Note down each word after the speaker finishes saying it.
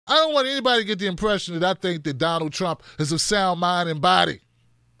I don't want anybody to get the impression that I think that Donald Trump is of sound mind and body.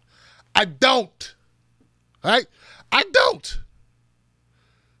 I don't. All right? I don't.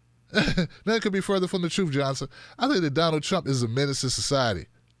 That could be further from the truth, Johnson. I think that Donald Trump is a menace to society.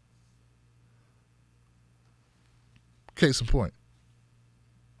 Case in point.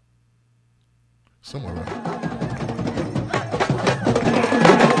 Somewhere around.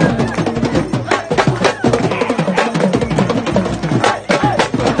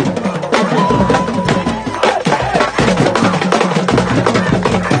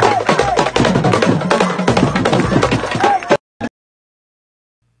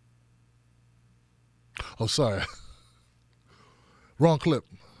 Oh, sorry. Wrong clip.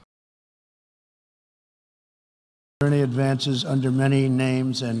 Journey advances under many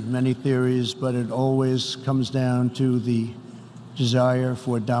names and many theories, but it always comes down to the desire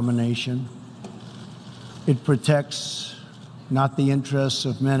for domination. It protects not the interests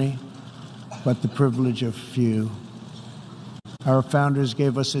of many, but the privilege of few. Our founders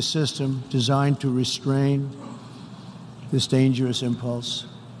gave us a system designed to restrain this dangerous impulse.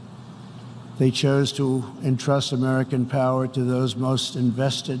 They chose to entrust American power to those most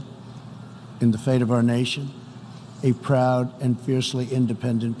invested in the fate of our nation, a proud and fiercely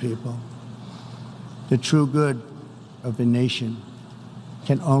independent people. The true good of a nation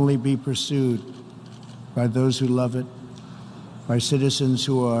can only be pursued by those who love it, by citizens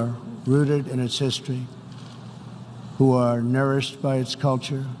who are rooted in its history, who are nourished by its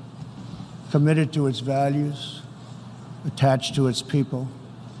culture, committed to its values, attached to its people,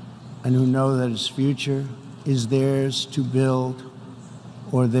 and who know that its future is theirs to build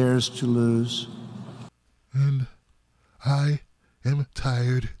or theirs to lose. And I am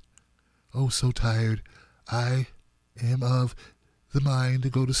tired, oh so tired. I am of the mind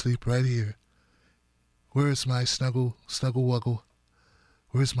to go to sleep right here. Where's my snuggle wuggle?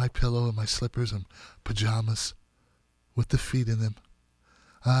 Where's my pillow and my slippers and pajamas with the feet in them?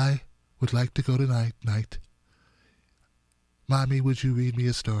 I would like to go tonight, night. Mommy, would you read me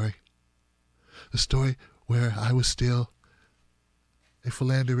a story? A story where I was still a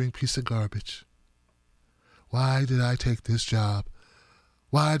philandering piece of garbage. Why did I take this job?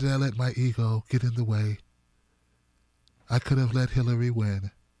 Why did I let my ego get in the way? I could have let Hillary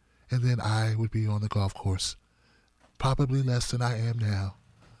win, and then I would be on the golf course. Probably less than I am now,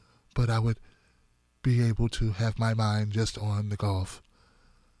 but I would be able to have my mind just on the golf.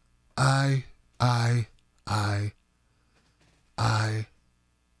 I.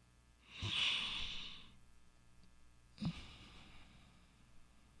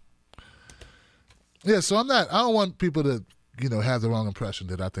 Yeah, so I don't want people to, have the wrong impression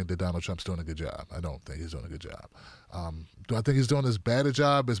that I think that Donald Trump's doing a good job. I don't think he's doing a good job. Do I think he's doing as bad a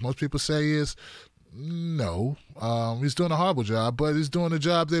job as most people say he is? No. He's doing a horrible job, but he's doing a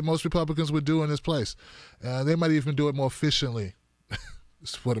job that most Republicans would do in his place. They might even do it more efficiently.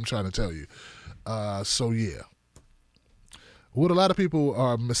 That's what I'm trying to tell you. So, yeah. What a lot of people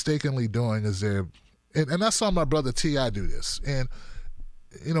are mistakenly doing is and I saw my brother T.I. do this, and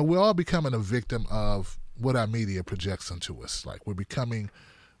we're all becoming a victim of what our media projects into us. Like we're being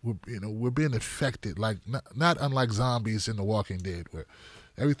infected, like not unlike zombies in The Walking Dead, where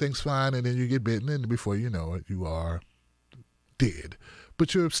everything's fine and then you get bitten and before you know it, you are dead.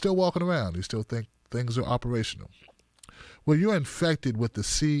 But you're still walking around. You still think things are operational. Well, you're infected with the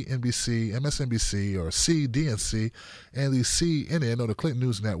CNBC, MSNBC, or CDNC, and the CNN, or the Clinton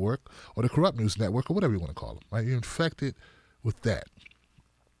News Network, or the Corrupt News Network, or whatever you want to call them. Right? You're infected with that.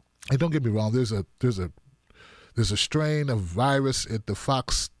 And don't get me wrong, there's a strain of virus at the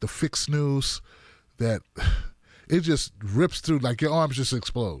Fix News that it just rips through, like your arms just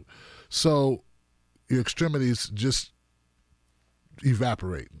explode. So your extremities just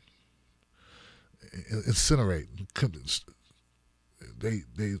evaporate, incinerate, they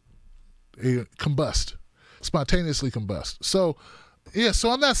combust, spontaneously combust. So, yeah, so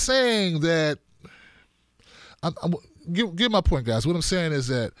I'm not saying that, get my point, guys. What I'm saying is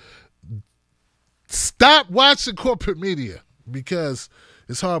that stop watching corporate media because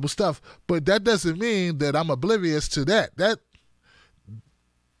it's horrible stuff. But that doesn't mean that I'm oblivious to that.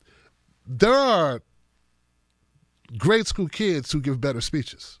 There are grade school kids who give better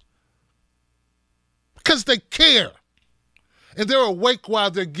speeches because they care and they're awake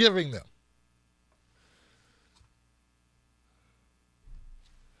while they're giving them.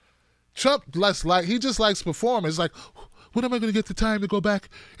 Trump he just likes performance. Like, when am I going to get the time to go back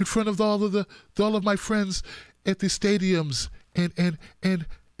in front of all of my friends at the stadiums and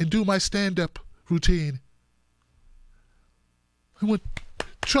do my stand-up routine?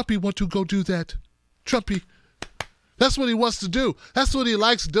 Trumpy want to go do that. Trumpy, That's what he wants to do. That's what he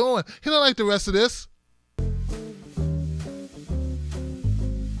likes doing. He don't like the rest of this.